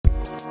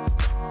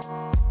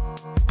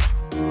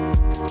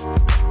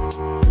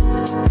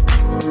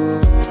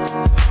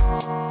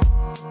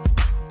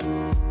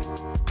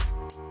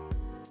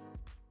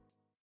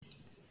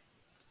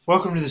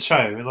Welcome to the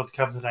show. We'd love to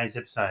cover today's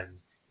episode.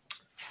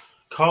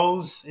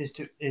 Coles is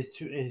to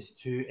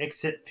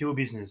exit fuel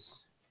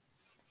business.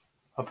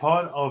 A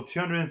pod of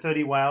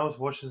 230 whales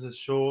washes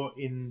ashore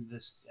in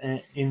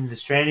the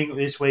stranding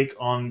this week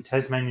on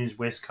Tasmania's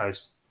west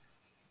coast.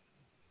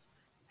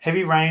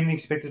 Heavy rain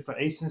expected for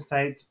eastern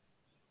states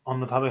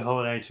on the public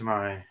holiday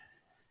tomorrow.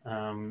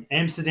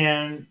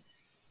 Amsterdam,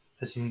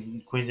 that's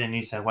in Queensland,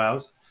 New South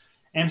Wales.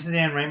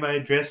 Amsterdam rainbow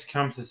dress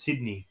comes to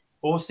Sydney.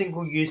 All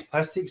single-use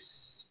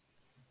plastics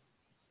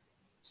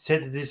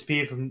set to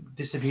disappear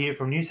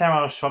from New South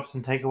Wales shops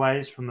and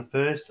takeaways from the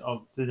 1st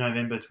of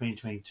November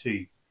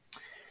 2022.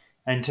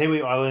 And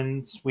Tiwi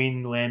Islands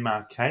win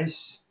landmark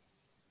case.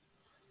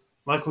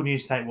 Local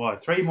news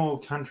statewide. 3 more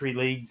Country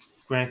League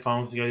grand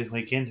finals to go this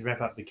weekend to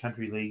wrap up the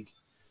Country League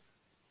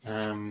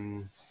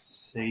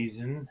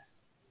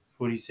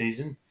footy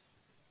season.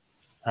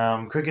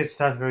 Cricket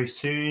starts very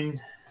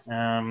soon.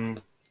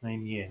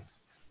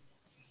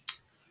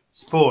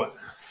 Sport.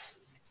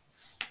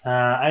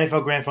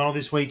 AFL Grand Final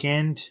this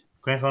weekend.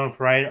 Grand Final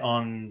parade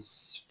on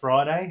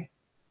Friday.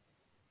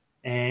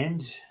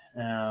 And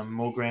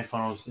more Grand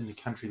Finals in the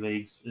Country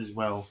Leagues as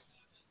well.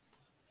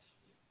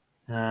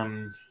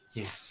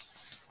 Yes.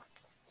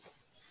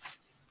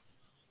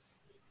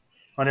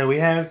 Right, we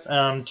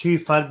have 2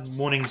 flood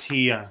warnings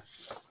here.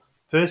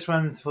 First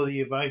one's for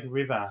the Avoca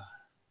River.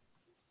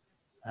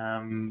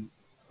 A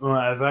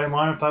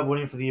minor flood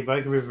warning for the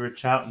Avoca River at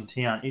Charlton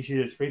Town,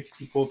 issued at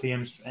 3:54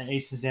 p.m.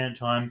 Eastern Standard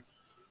Time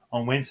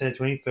on Wednesday,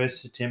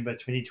 21st September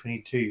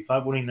 2022.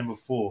 Flood warning number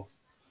 4.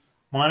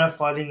 Minor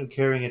flooding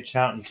occurring at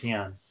Charlton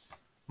Town.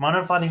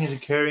 Minor flooding is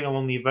occurring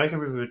along the Avoca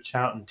River at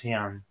Charlton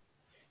Town.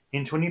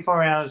 In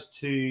 24 hours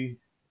to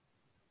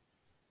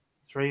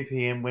 3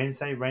 p.m.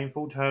 Wednesday,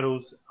 rainfall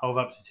totals of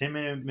up to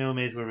 10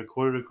 millimetres were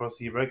recorded across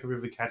the Avoca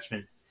River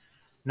catchment.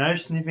 No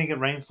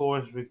significant rainfall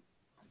is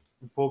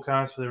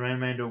forecast for the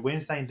remainder of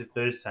Wednesday into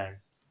Thursday.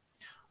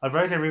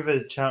 Avoca River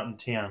at Charlton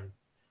Town.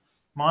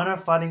 Minor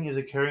flooding is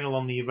occurring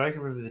along the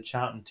Avoca River at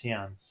Charlton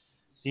Town.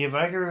 The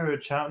Avoca River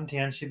at Charlton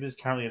Township is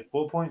currently at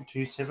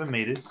 4.27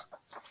 metres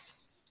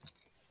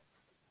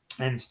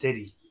and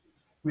steady,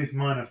 with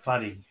minor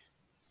flooding.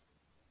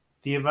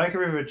 The Avoca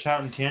River at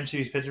Charlton Township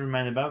is expected to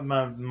remain above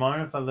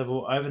minor flood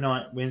level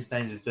overnight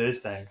Wednesday into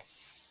Thursday.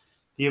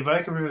 The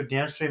Avoca River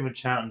downstream of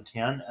Charlton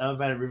Town,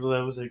 elevated river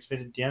levels are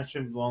expected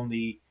downstream along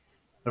the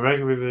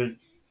Avoca River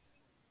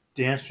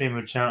downstream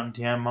of Charlton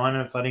Town.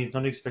 Minor flooding is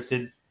not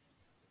expected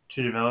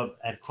to develop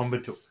at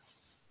Coombertook.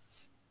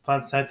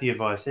 Flood safety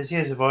advice. SES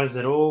advises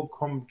that all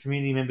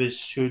community members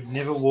should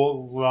never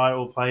walk, ride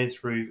or play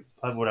through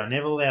floodwater.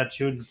 Never allow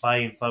children to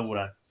play in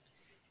floodwater.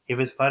 If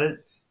it's flooded,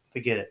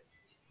 forget it.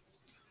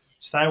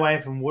 Stay away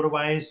from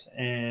waterways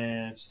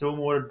and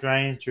stormwater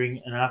drains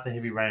during and after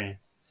heavy rain.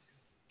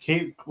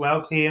 Keep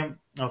well clear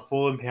of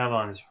fallen power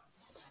lines.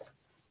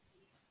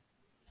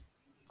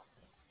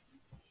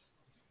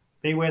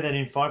 Be aware that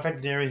in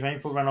fire-affected areas,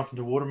 rainfall runoff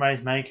into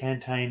waterways may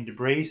contain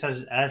debris such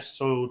as ash,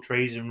 soil,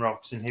 trees and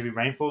rocks, and heavy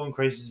rainfall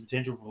increases the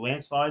potential for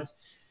landslides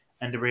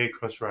and debris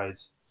across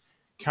roads.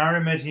 Current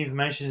emergency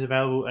information is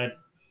available at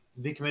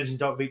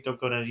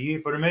vicemergency.vic.gov.au.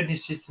 For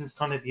emergency assistance,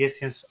 contact the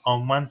SES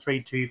on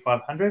 132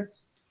 500.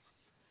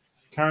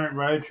 Current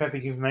road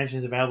traffic information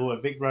is available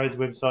at Vic Roads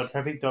website,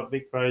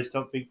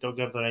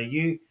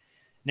 traffic.vicroads.vic.gov.au.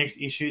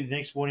 The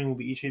next warning will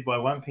be issued by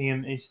 1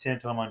 p.m. Eastern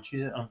Time on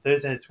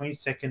Thursday, the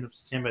 22nd of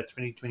September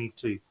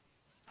 2022.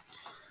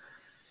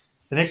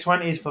 The next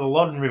one is for the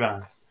Loddon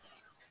River.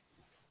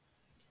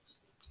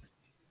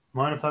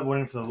 Minor flood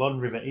warning for the Loddon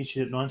River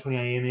issued at 9:20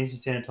 a.m. Eastern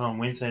Standard Time on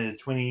Wednesday, the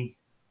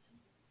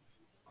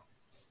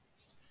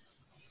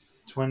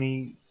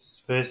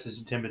 21st of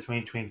September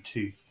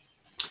 2022.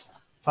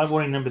 Flood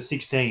warning number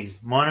 16.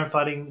 Minor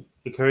flooding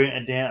occurring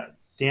at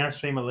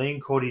downstream of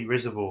Leoncordy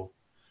Reservoir.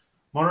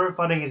 Moderate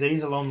flooding is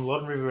eased along the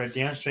Loddon River at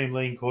downstream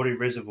Leoncordy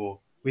Reservoir,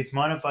 with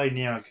minor flooding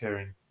now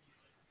occurring.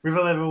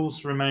 River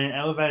levels remain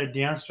elevated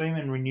downstream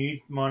and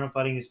renewed minor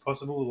flooding is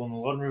possible along the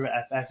Loddon River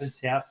at Athens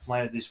South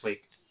later this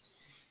week.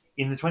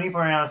 In the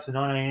 24 hours to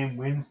 9 a.m.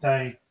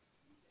 Wednesday,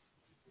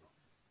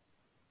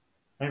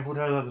 rainfall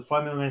totals up to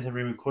 5 millimetres have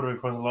been recorded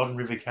across the Loddon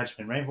River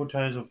catchment. Rainfall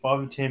totals of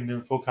 5 to 10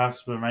 mm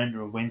forecast for the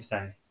remainder of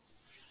Wednesday.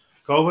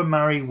 Goulburn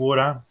Murray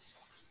Water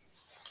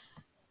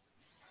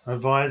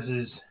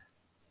advises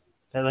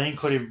that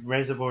Leoncordy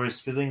Reservoir is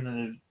spilling and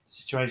the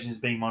situation is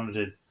being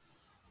monitored.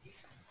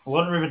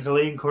 Loddon River to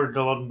Leoncordy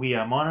to Loddon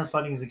Weir. Minor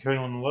flooding is occurring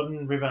on the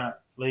Loddon River,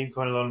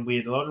 Leoncordy, Loddon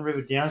Weir. The Loddon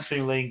River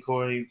downstream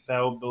Leoncordy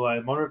fell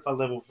below moderate flood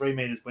level 3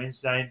 metres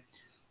Wednesday.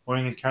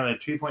 Warning is currently at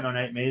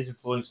 2.98 metres and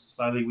falling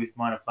slowly with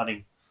minor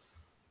flooding.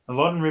 The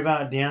Loddon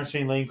River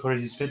downstream Leoncordy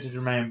is expected to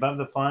remain above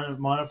the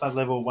minor flood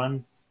level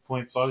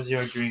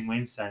 1.50 during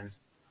Wednesday.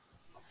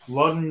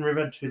 Loddon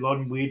River to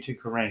Loddon Weir to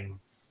Kerrang.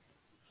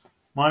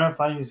 Minor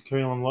flooding is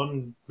occurring on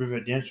Loddon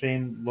River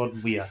downstream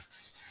Loddon Weir.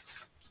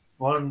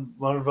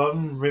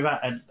 Loddon River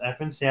at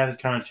Athens South is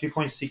currently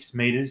 2.6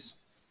 metres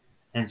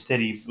and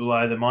steady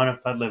below the minor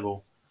flood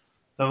level.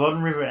 The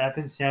Loddon River at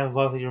Athens South is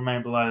likely to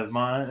remain below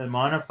the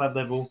minor flood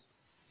level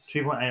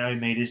 2.80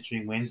 metres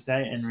during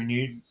Wednesday, and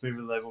renewed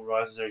river level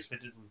rises are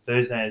expected from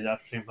Thursday as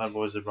upstream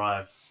floodwaters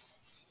arrive.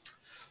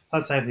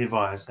 Flood safety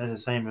advice, as the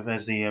same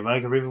as the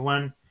Avoca River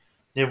one.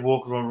 Never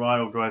walk or ride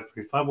or drive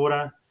through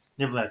floodwater.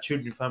 Never allow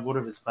children in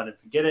floodwater. If it's flooded,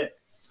 forget it.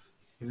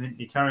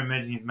 The current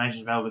emergency information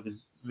is available with the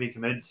Vic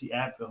Emergency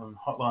app on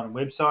hotline and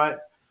website.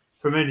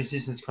 For emergency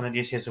assistance,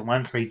 contact SES at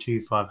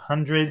 132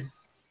 500.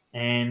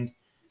 And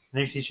the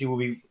next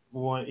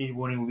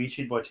warning will be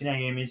issued by 10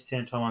 a.m. Eastern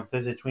Standard Time on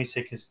Thursday,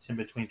 22nd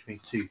September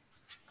 2022.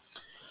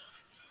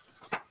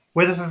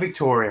 Weather for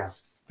Victoria.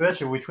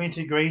 Birchville will be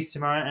 22 degrees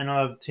tomorrow and a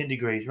low of 10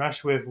 degrees.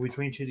 Rushworth will be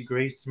 22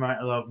 degrees tomorrow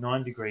and a low of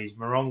 9 degrees.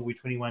 Morong will be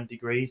 21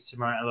 degrees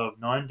tomorrow and a low of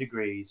 9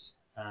 degrees.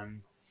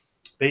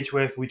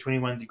 Beechworth will be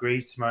 21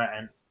 degrees tomorrow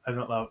and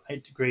overnight low of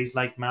 8 degrees.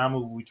 Lake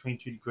Marmor will be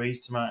 22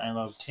 degrees tomorrow and a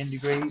low of 10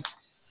 degrees.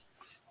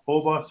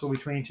 Orbost will be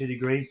 22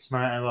 degrees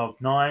tomorrow and a low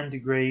of 9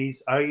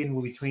 degrees. Ogun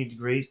will be 20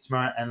 degrees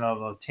tomorrow and a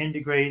low of 10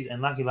 degrees.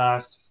 And lucky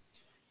last,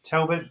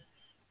 Talbot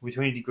will be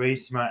 20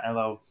 degrees tomorrow and a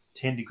low of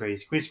 10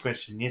 degrees. Quiz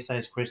question.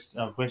 Yesterday's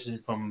question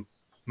from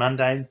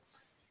Monday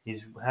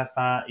is how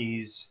far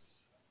is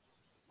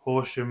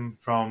Horsham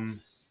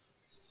from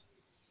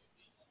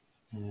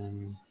I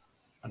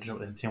don't know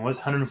what the 10 was.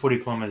 140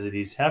 kilometres it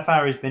is. How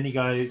far is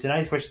Bendigo?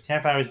 Today's question is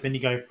how far is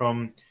Bendigo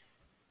from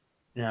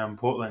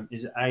Portland?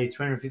 Is it A,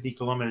 350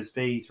 kilometres,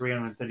 B,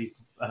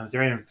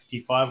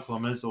 355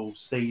 kilometres, or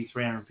C,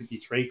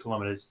 353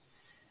 kilometres?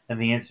 And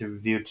the answer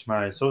revealed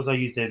tomorrow. So also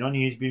use their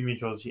non-use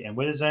meteorology and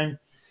weather zone.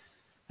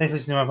 Thanks for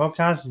listening to my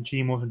podcast and tune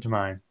in more from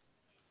tomorrow.